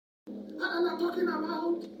And they're talking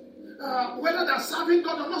about whether they're serving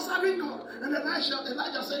God or not serving God. And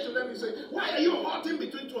Elijah said to them, he said, why are you halting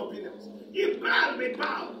between two opinions? If Baal be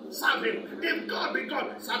Baal, serve him. If God be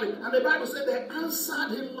God, serve him. And the Bible said they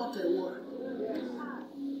answered him not a word.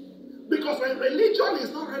 Because when religion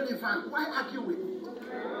is not relevant, why argue with it?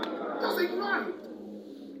 Just ignore it.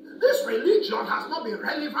 This religion has not been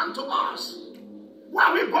relevant to us.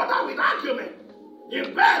 Why we bother with argument?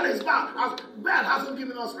 If Baal is Baal hasn't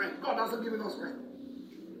given us rain. God hasn't given us rain.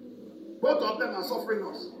 Both of them are suffering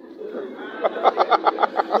us.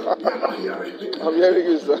 You're not hearing it. I'm hearing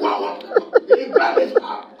you, sir. Well, if Baal is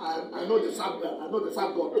Baal, I know the sad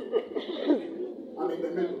God. I'm in the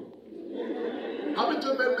middle. Haven't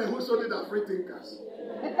you met men who studied are free thinkers?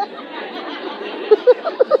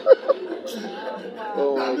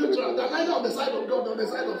 They're neither on the side of God, on the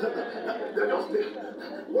side of Satan. They're just there.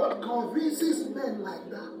 What convinces men like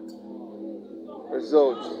that?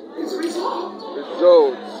 Results. It's results.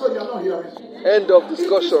 Results. So you're not hearing. End of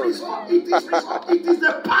discussion. It is result. It is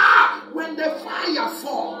the power when the fire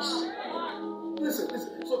falls. Listen.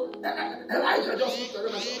 So Elijah just looked at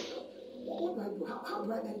him and said, what do I do? How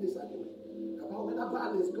do I end this argument? About whether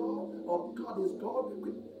Baal is God or God is God?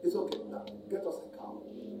 It's okay. Now, get us a cow.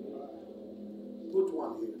 Put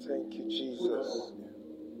one here. Thank you, Jesus.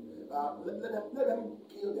 Let them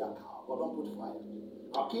kill their cow, but don't put fire.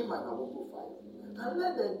 I'll kill mine, I won't put fire. And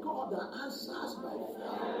let the God that answers by fire.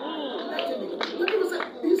 Let him go. The people say,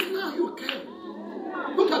 it's now you can.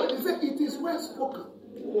 Look at it. He said, it is well spoken.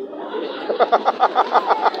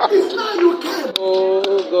 It's now you can. Oh,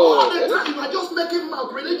 God. All the time you are just making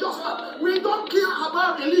mouth, religious mouth. We don't care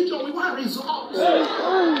about religion, we want results.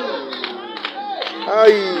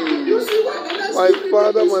 You see why my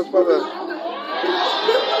father. Because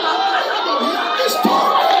people are tired of hearing this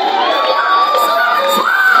story.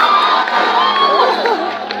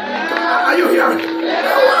 Are you hearing? They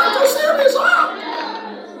want to see results.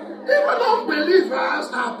 Even unbelievers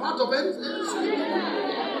are part of anything.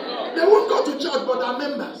 They won't go to church, but are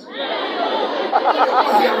members. Even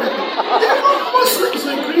Muslims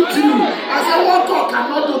agree to you. I say, what God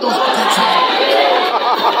cannot do does not exist.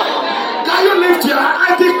 Can you lift your hand?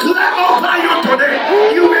 I declare over you today,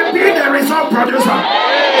 you will be the result producer.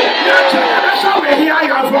 Your generation will hear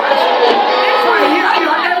your voice. If I hear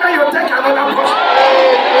your ever, you take another person.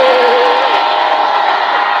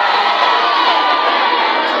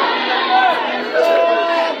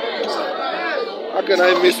 How can I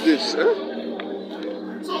miss this?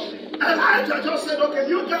 So Elijah just said, okay,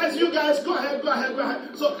 you guys, go ahead.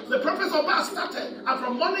 So the prophets of Baal started, and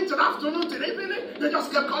from morning till afternoon till evening, they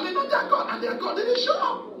just kept calling on their God, and their God didn't show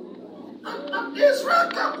up. And Israel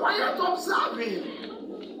kept quiet observing.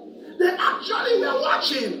 They actually were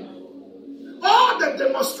watching all the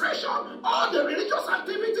demonstration, all the religious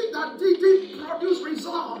activity that didn't produce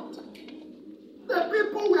result. The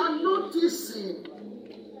people were noticing.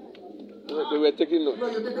 They were taking notes. No,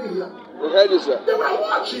 you didn't hear. We heard you, sir. They were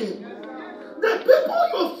watching. The people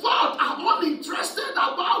you thought are uninterested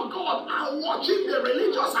about God are watching the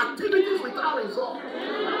religious activities without result.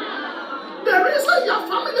 The reason your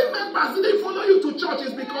family members didn't follow you to church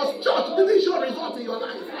is because church didn't show result in your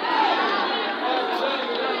life.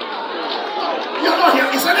 You're not here.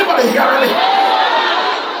 Is anybody here really?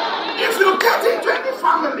 If you get into any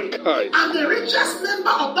family and the richest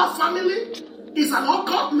member of that family is an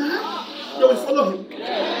occult man, they will follow him.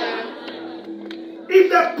 If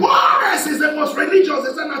the poorest is the most religious,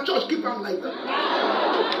 they say, "Na church, keep on like that."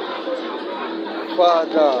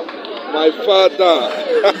 Father, my father.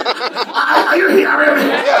 Are you hearing me?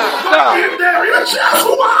 Yes, but if the richest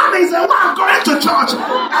one is the one going to church,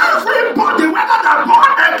 everybody, whether they're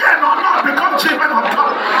born again or not, become children of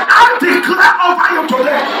God. I declare over you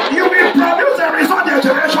today, you will produce the result your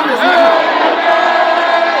generation is living.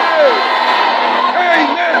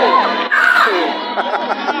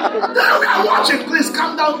 They were watching. Please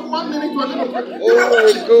calm down. 1 minute, 1 minute. Oh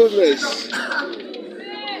my goodness.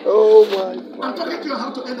 Oh my God. I'm talking to you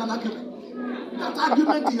how to end an argument. That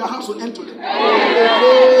argument in your house will end today. Amen.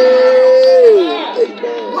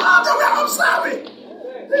 While they were observing,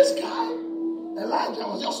 this guy, Elijah,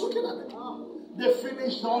 was just looking at them. They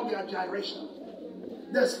finished all their gyration.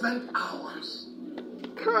 They spent hours.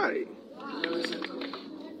 Kai. Listen to me.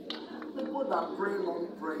 People that pray long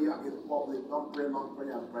prayer in public don't pray long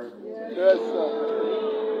prayer in private. Yes, sir.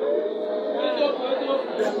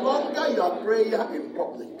 The longer your prayer in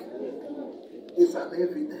public is an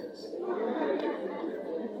evidence.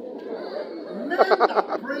 Men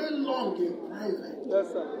that pray long in private, yes,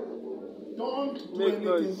 sir, don't do make anything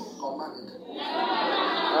noise. to command.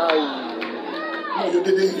 Aye. No, you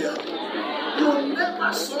didn't hear. You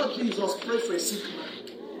never saw Jesus pray for a sick man.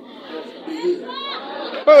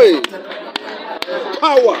 Hey!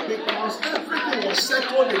 Power! Because everything was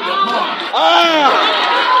settled in the mouth.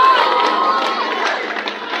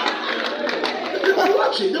 They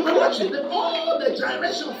were watching. All the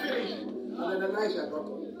gyration finished. And then Elijah got up.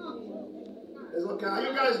 It's okay. Are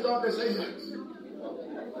you guys done? They say yes.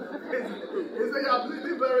 He said, you're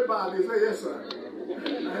bleeding very bad. He said, yes, sir.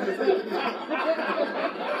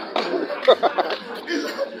 He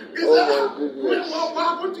said, what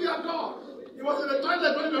happened to your dog? He was in the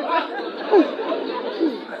toilet when you were back.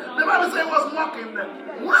 The Bible says he was mocking them.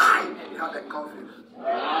 Why? He had a confidence. I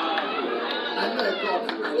know a God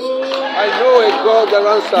that answers. I know a God that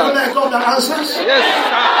answers. You know a God that answers? Yes,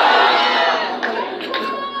 sir.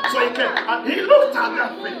 So he came and he looked at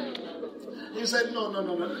that thing. He said, no.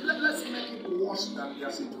 Let's make it worse than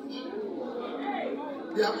their situation.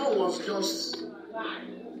 Their mouth was just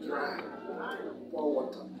dry. Pour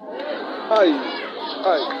water. Aye.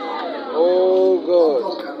 Oh God.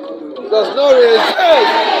 Does not resist.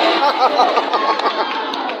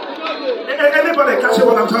 Anybody catch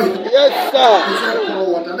what I'm telling you? Yes, sir. He said pour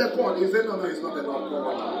water. They poured. He said, no, it's not enough. Pour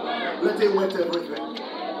water. Let it wet everything.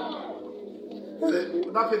 He said,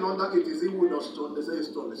 that thing under it, is it wood or stone? They say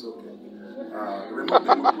stone is okay. Remove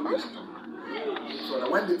the wood, put the stone. So that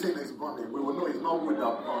when the thing is burning, we will know it's not wood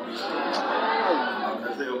that burned, it's stone. And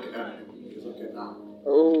they say, okay, it's okay now.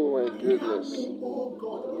 Oh my goodness. Oh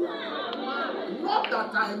God, not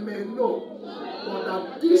that I may know, but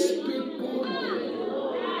that these people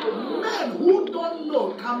know. Men who don't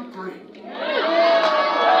know can pray.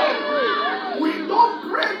 We don't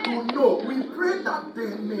pray to know, we pray that they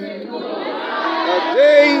may know. That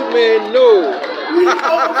they may know. We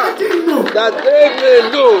already know. That they may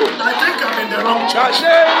know. I think I'm in the wrong church. That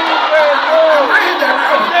they may know. Am I in the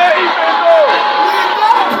wrong? They may know. We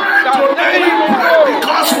don't pray to know, we pray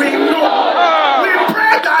because we know. We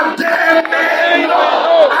pray that they may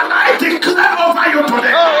know. And I declare over you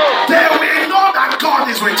today, they will know that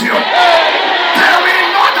God is with you. They will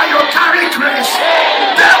know that you carry grace.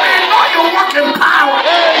 They will know you walk in power.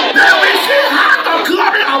 They will see hand of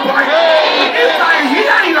glory upon you. If I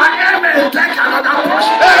hear your amen, take another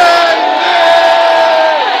portion.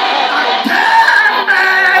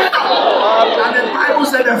 And the Bible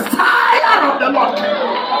said the fire of the Lord came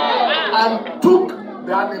and took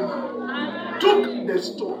the animal, took the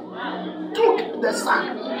stone, took the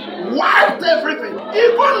sand, wiped everything,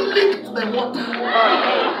 even licked the water.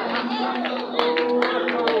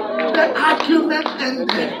 The argument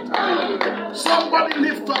ended. Somebody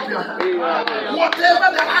lift up your hand.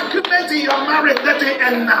 Whatever the argument in your marriage, let it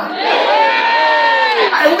end now.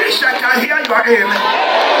 I wish I can hear your amen.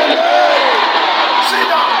 Sit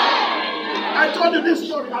down. I told you this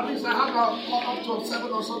story. At least I have up to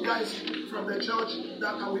 7 or so guys from the church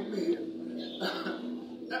that are with me here.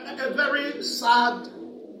 A very sad,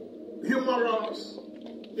 humorous,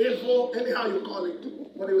 evil, anyhow you call it,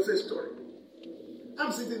 but it was a story.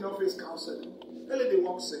 I'm sitting in office counseling. A lady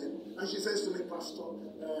walks in and she says to me, Pastor,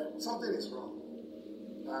 something is wrong.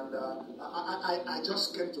 And I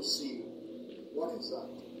just came to see what is that.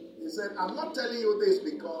 He said, I'm not telling you this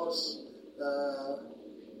because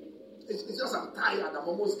it's just I'm tired. I'm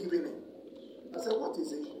almost giving in. I said, what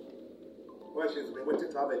is it? Well, she's been waiting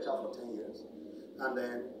to have a child for 10 years. And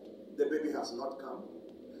then the baby has not come.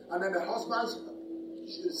 And then the husband's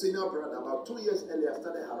senior brother, about 2 years earlier,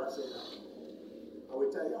 started harassing her. I will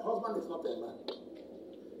tell you, your husband is not a man.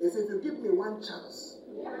 He said, if you give me one chance,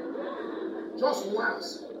 just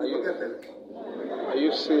once, you will get them. Are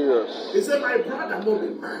you serious? He said, my brother no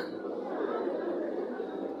be man.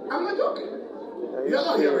 I'm not joking. You're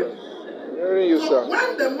not hearing. Hearing you, so sir.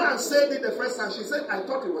 when the man said it the first time, she said, I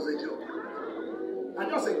thought it was a joke. I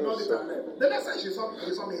just ignored it and left. The next time she saw me,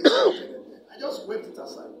 he said, I just waved it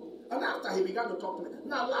aside. And after he began to talk to me.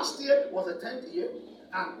 Now, last year was the 10th year,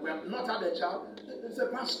 and we have not had a child. He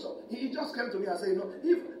said, Pastor, he just came to me and said,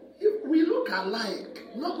 if we look alike,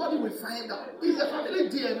 nobody will find out. It's a family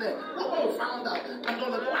DNA. Nobody will find out. And all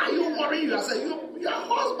like, why are you worrying? I said, your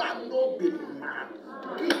husband no be man.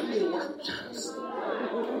 Give me one chance.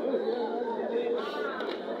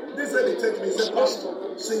 This lady take me, he said, Pastor,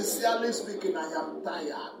 sincerely speaking, I am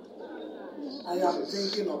tired. I am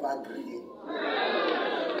thinking of agreeing.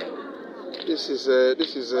 This is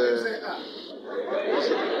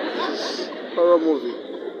horror movie.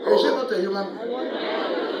 Is she not a human being?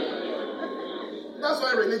 That's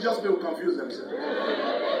why religious people confuse themselves.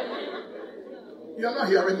 You're not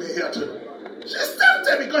hearing me here too. She's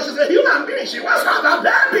tempted because she's a human being. She wants to have a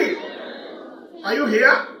baby. Are you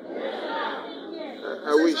here?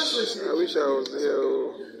 I wish I was here.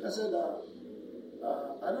 I said,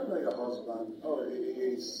 I don't know your husband. Oh,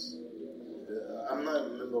 he's. I'm not a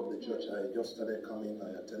member of the church. I just started coming. I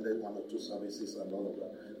attended 1 or 2 services and all of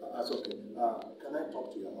that. That's okay. Can I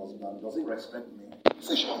talk to your husband? Does he respect me?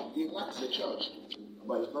 Say sure. He likes the church,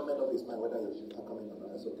 but he's not made up his mind whether he's not coming or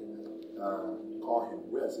not. That's okay. Call him.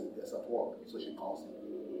 Where is he? Yes, at work. So she calls him.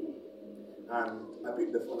 And I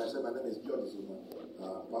picked the phone. I said, my name is Izuma.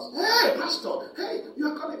 Pastor. Hey, Pastor. Hey, you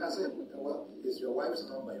are calling. I said, well, it's your wife's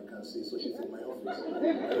number. You can see. So she's in my office.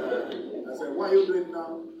 I said, what are you doing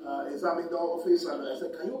now? Is I'm in the office. And I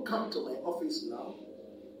said, can you come to my office now?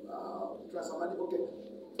 Try somebody. Okay.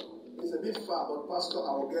 It's a bit far, but Pastor,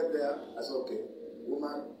 I will get there. I said, okay.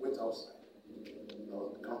 Woman, wait outside.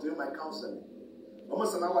 I'll continue my counseling.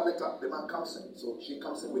 Almost an hour later, the man comes in. So she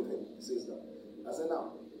comes in with him. He says that. I said,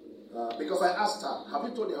 now. Because I asked her, have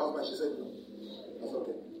you told your husband? She said, no. That's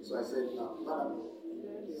okay. So I said, now, madam,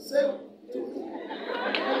 say to me.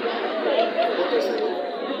 What you say?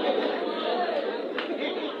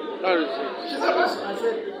 She said, Pastor.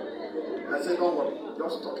 I said, don't worry.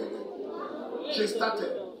 Just talk again. She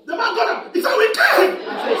started. The man got up. He said, we came. I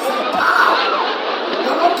said, sit down.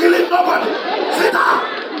 You're not killing nobody. Sit down.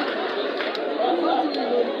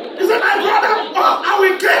 He said, my brother, I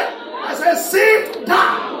will came. I said, sit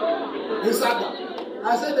down. He sat down.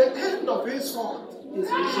 I said, the end of his fault is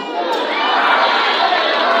resolved.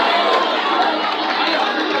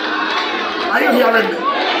 Are you hearing me?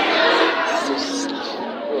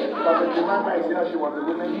 But the man is here, she was the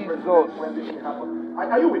woman when this thing happened.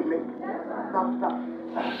 Are you with me? Now.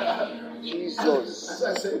 Jesus. As I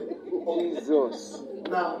said, Jesus.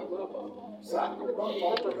 Now, sir,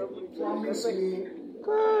 don't promise me.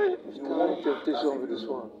 You want temptation with this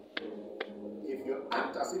one. If you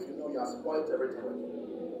act as if you know you have spoiled everything,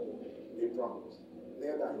 he promised.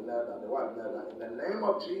 Kneel down, the wife kneel down. In the name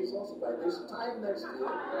of Jesus, by this time next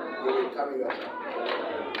year, you will carry your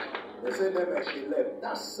child. They said then when she left,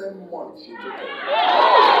 that same month she took it.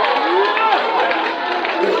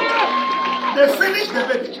 They finished the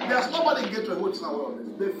baby. There's nobody in Gateway who is not well.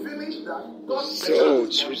 They finished that.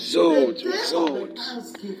 Result.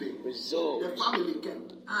 Thanksgiving. The family came.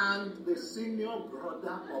 And the senior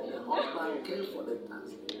brother of the husband came for the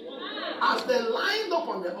Thanksgiving. As they lined up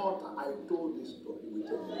on the altar, I told this story with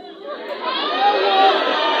them.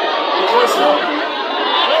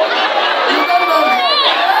 You don't know me.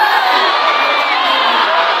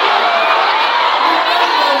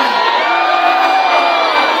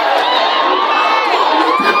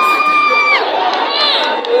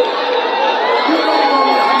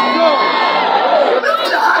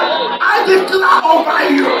 I declare over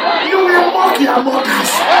you, you will mock your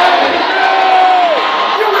mockers.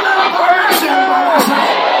 You will embarrass your embarrassers.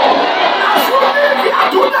 As you live here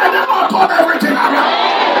today, they will turn everything around.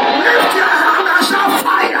 Lift your hand and shout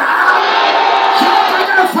fire. Shout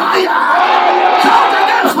again fire. Shout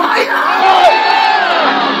again fire.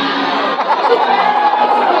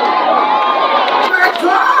 Let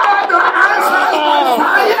God answer by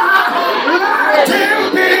fire. Let him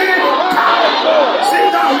be. Sit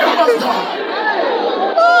down, you must die.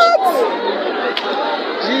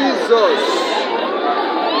 Jesus.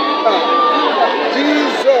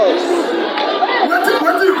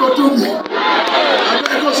 What do you go to me? I'm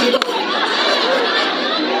going to go sit down.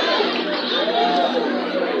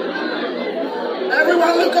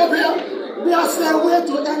 Everyone look up here. There's a way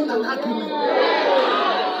to end an argument.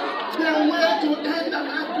 The way to end an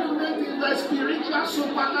argument is the spiritual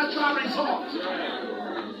supernatural result.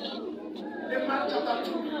 In Mark chapter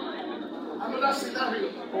 2. Another scenario.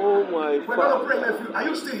 Oh my We're going to pray, nephew. Are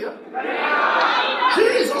you still here?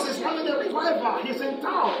 Jesus is running a revival. He's in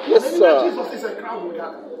town. Yes, sir. Jesus is a crowd will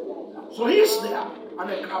gather. So he's there and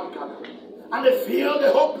a crowd gather. And they feel the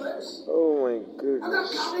hopeless. Oh my And goodness. they're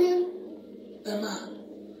carrying a man.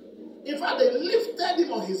 In fact, they lifted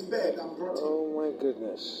him on his bed and brought him. Oh my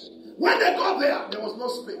goodness. When they got there was no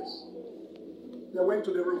space. They went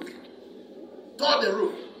to the roof, tore the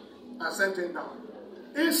roof, and sent him down.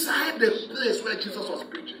 Inside the place where Jesus was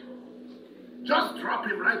preaching. Just drop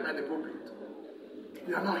him right by the pulpit.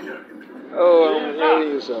 You are not hearing me. Oh, I'm hearing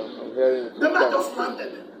you, sir. I'm hearing you. The man just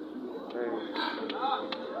landed there.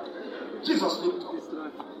 Jesus looked up.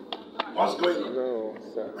 What's going on? No,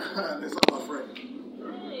 sir. They saw my friend.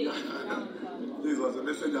 Jesus, the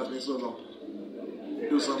message has been so long.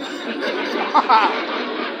 Do something.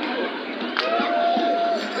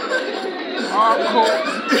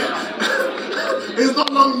 It's not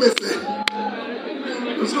long message.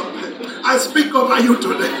 Do something. I speak over you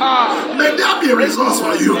today. May there be results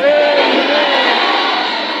for you.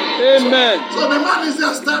 Amen. So the man is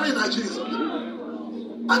there staring at Jesus.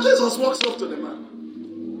 And Jesus walks up to the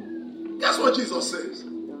man. Guess what Jesus says?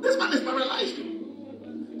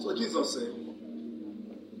 Jesus said?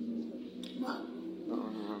 Man,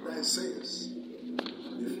 thy sins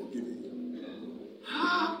be forgiven you.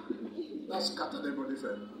 How? That's scattered everybody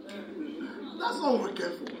said. That's not what we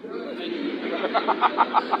came for.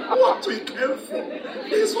 What we came for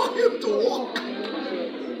is for him to walk.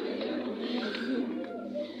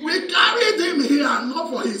 We carried him here not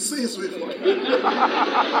for his sins we forgive.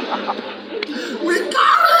 We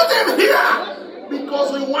carried him here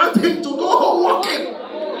because we want him to go walking.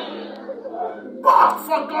 But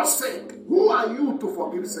for God's sake, who are you to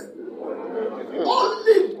forgive sin?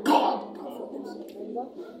 Only God can forgive sin.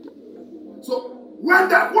 So when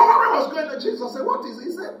that woman was going to Jesus, said, what is it?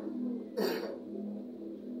 He said,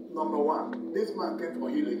 number one, this man came for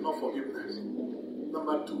healing, not forgiveness.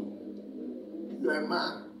 Number two, you're a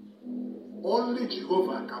man. Only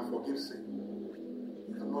Jehovah can forgive sin.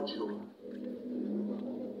 You are not Jehovah.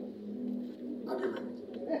 Argument.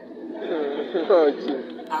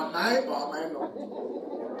 Am I or am I not?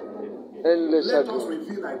 Let us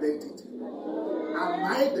reveal identity. Am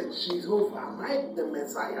I the Jehovah? Am I the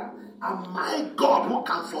Messiah? Am I God who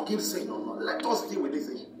can forgive sin or not? Let us deal with this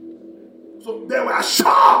issue. So they were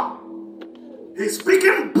sure he's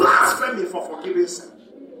speaking blasphemy for forgiving sin.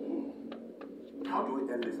 How do we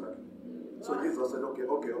end this? So Jesus said, okay.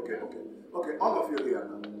 Okay, all of you here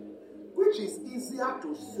now. Which is easier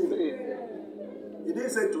to say? He didn't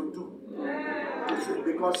say to do. To say,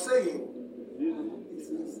 because saying is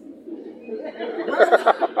easy.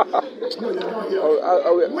 No, you're not here.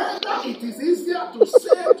 Whether it is easier to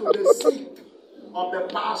say to the sick of the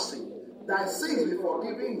passing, thy sins be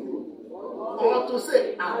forgiven you, or to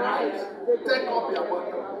say, arise, take up your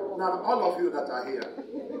body. Now, all of you that are here,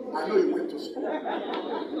 I know you went to school.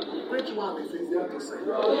 Which one is easier to say?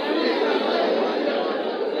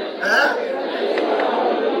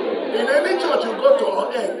 In any church you go to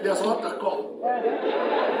on earth, there's altar call.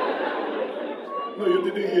 No, you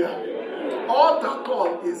didn't hear. Altar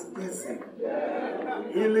call is easy.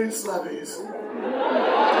 Healing service.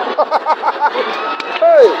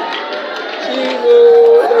 Hey!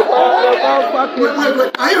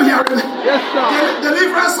 Wait. Are you hearing me? Yes, sir.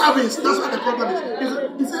 Deliverance service. That's what the problem is.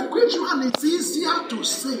 He said, which one is easier to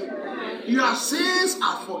say? Your sins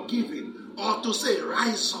are forgiven, or to say,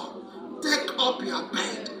 rise up, take up your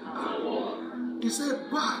bed. He said,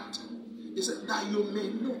 but he said that you may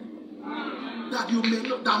know that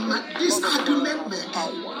this argument may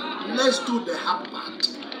end. Let's do the hard part.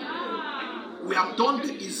 We have done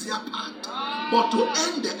the easier part, but to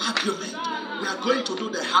end the argument, we are going to do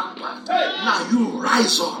the hard part. Now you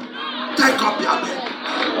rise up, take up your bed,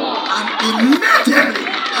 and immediately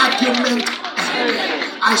argument ended.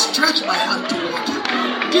 I stretch my hand toward you.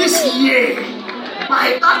 This year,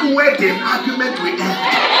 by that wedding, argument will end.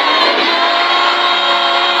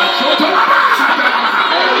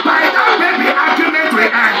 By that baby, argument will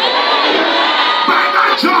end. By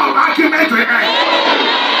that job, argument will end.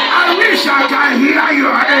 I wish I can hear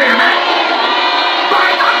your amen. By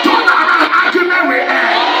that turnaround, argument will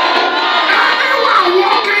end. Anyone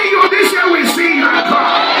walking you this way will see your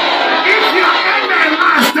God. If your amen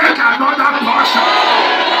last, take another portion.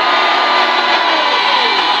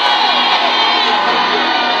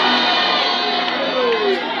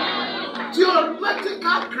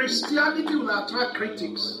 Theoretical Christianity will attract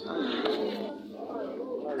critics.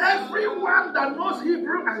 Everyone that knows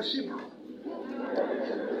Hebrew and Hebrew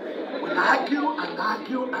will argue.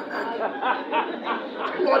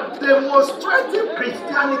 But demonstrative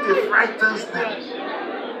Christianity frightens them.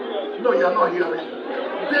 No, you're not hearing.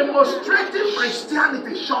 Demonstrative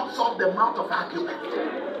Christianity shuts up the mouth of argument.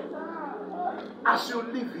 As you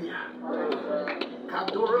live here,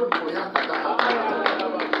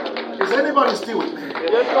 is anybody still with me?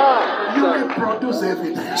 Yes, sir. You will produce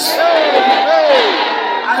evidence.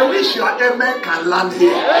 I wish your amen can land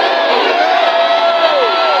here.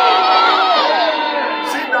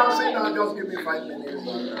 Sit down, just give me 5 minutes.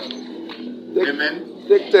 Amen.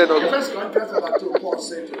 Take 10 of In 1 Corinthians 2, Paul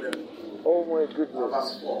said to them, oh my goodness.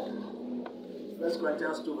 verse 4. 1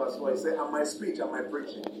 Corinthians 2, verse 4, he said, and my speech and my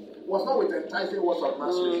preaching was not with enticing words of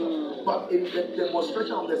manipulation, but in the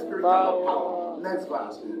demonstration of the Spirit and of power. Next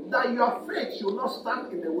verse. That your faith should not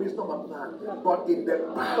stand in the wisdom of man, but in the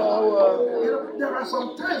power. There are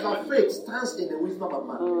some times that faith stands in the wisdom of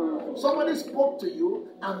man. Somebody spoke to you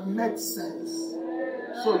and made sense,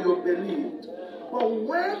 so you believed. But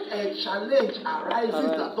when a challenge arises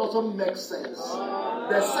that doesn't make sense,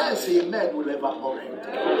 the sense he made will evaporate.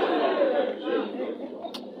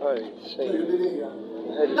 So you didn't hear.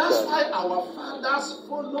 That's why our fathers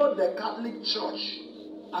followed the Catholic Church,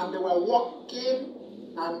 and they were walking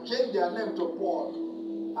and changed their name to Paul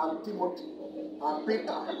and Timothy. and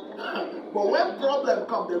Peter. But when problem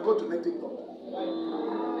comes, they go to native doctor.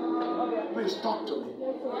 Please talk to me.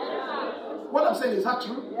 What I'm saying, is that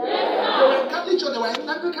true? Yes, they were in Catholic church, they were in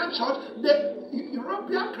Anglican church. The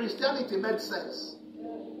European Christianity made sense.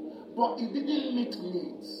 But it didn't meet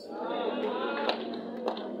needs.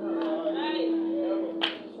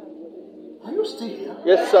 Are you still here?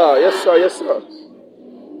 Yes, sir. Yes, sir. Yes, sir.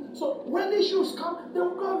 So when issues come, they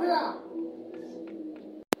will go there.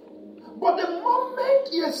 But the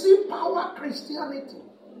moment you see power Christianity,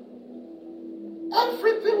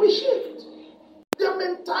 everything will shift. Their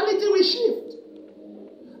mentality will shift.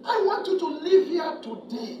 I want you to live here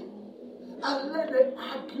today and let the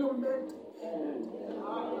argument end.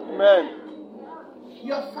 Amen.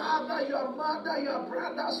 Your father, your mother, your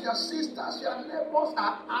brothers, your sisters, your neighbors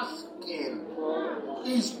are asking,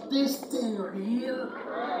 is this thing real?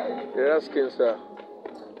 You're asking, sir.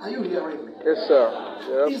 Are you hearing me? Yes, sir.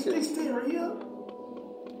 You're Is asking. this thing real?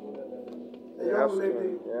 A You're young asking.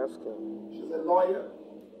 lady, You're asking. she's a lawyer,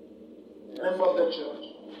 member of the church,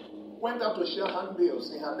 went out to share handbills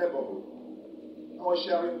in her neighborhood. I was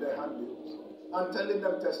sharing the handbills and telling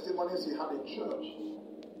them testimonies he had in church.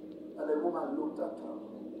 And the woman looked at her.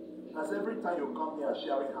 As every time you come here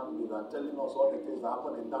sharing handbills and telling us all the things that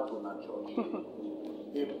happen in that one church,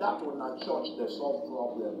 if that one church they solve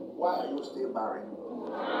problem, why are you still married?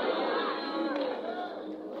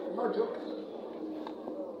 I'm not joking.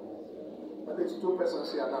 But there's two persons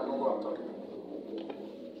here that know what I'm talking about.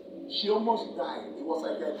 She almost died. It was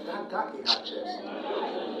like a dagger in her chest.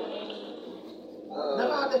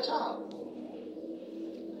 Never had a child.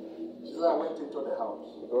 She said, I went into the house.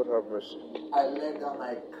 God have mercy. I lay down,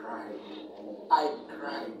 I cried. I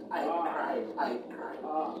cried.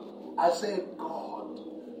 I said, God,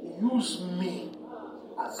 use me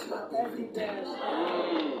as your evidence.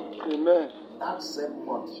 Amen. That same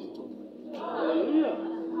month she took it.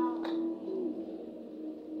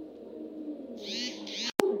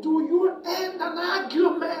 Do you end an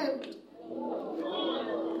argument?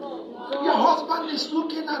 Your husband is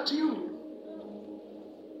looking at you.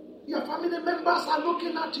 Your family members are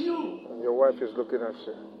looking at you. And your wife is looking at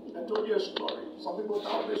you. I told you a story. Some people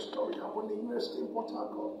tell this story. Happened in University in Port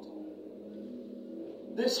Harcourt.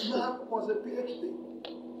 This man was a PhD.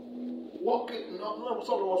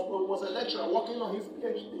 Was a lecturer working on his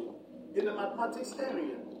PhD in the mathematics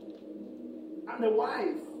area. And the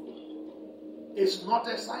wife is not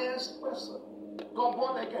a science person. Got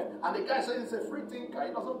born again. And the guy says he's a free thinker.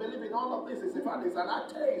 He doesn't believe in all of this. He's an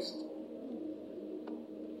atheist.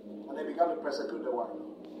 And they began to persecute the wife.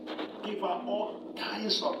 Give her all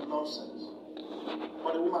kinds of nonsense.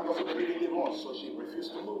 But the woman doesn't believe in divorce, so she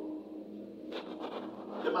refused to move.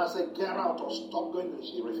 The man said, get out or stop going, and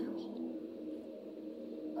she refused.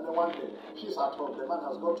 And then one day, she's at home. The man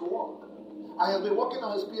has gone to work. I have been working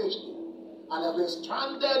on his PhD. And have been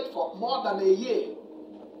stranded for more than a year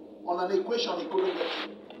on an equation he couldn't get.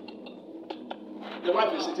 The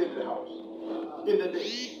wife is sitting in the house in the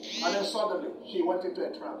day. And then suddenly, she went into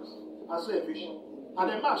a trance and saw a vision.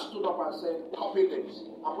 And the man stood up and said, copy this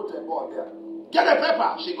and put a board there. Get a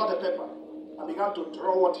paper! She got a paper and began to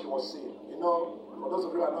draw what he was seeing. You know, for those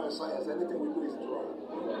of you who are not in science, anything we do is drawing.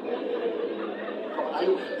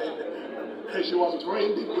 She was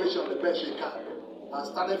drawing the equation the best she can and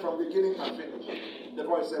started from beginning to finish. The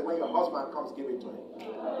voice said, when your husband comes, give it to him.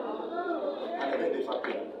 And then they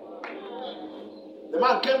disappeared. The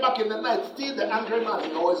man came back in the night, still the angry man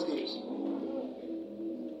he always is.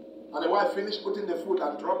 And the wife finished putting the food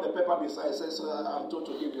and dropped the paper beside. Says, I'm told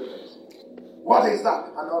to give you this. What is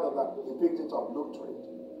that? And all of that. He picked it up, looked through it.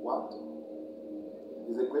 What?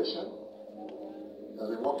 His equation has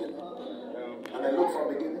been working. And then looked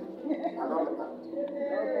from beginning and all of that.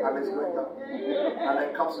 And it's going down. And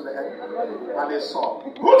then comes to the end. And they saw.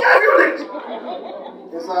 Who gave you this?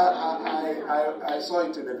 He said, I saw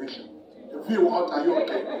it in the vision. If you want, are you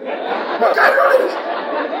okay? Who gave you this?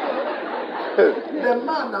 The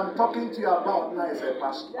man I'm talking to you about now is a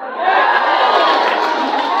pastor. The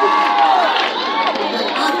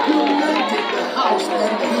argument in the house,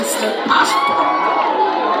 and he's a pastor.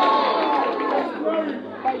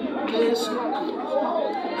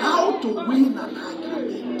 How to win an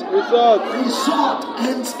argument? Result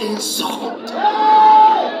ends in salt. How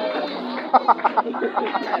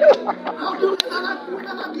do you win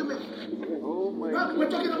an argument? Oh my God. We're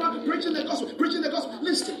talking about preaching the gospel. Preaching the gospel.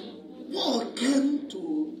 Listen. Paul came to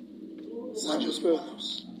Sergius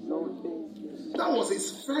Paulus. That was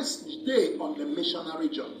his first day on the missionary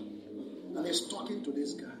journey. And he's talking to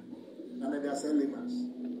this guy. And then there's Elymas.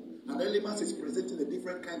 And Elymas is presenting a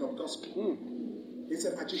different kind of gospel. He's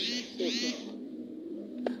a magician.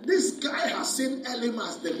 this guy has seen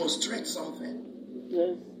Elimas demonstrate something.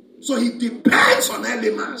 Yes. So he depends on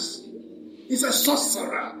Elimas. He's a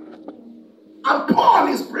sorcerer. And Paul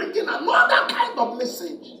is bringing another kind of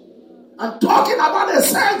message and talking about a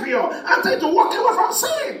Savior and saying to walk away from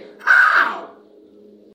sin.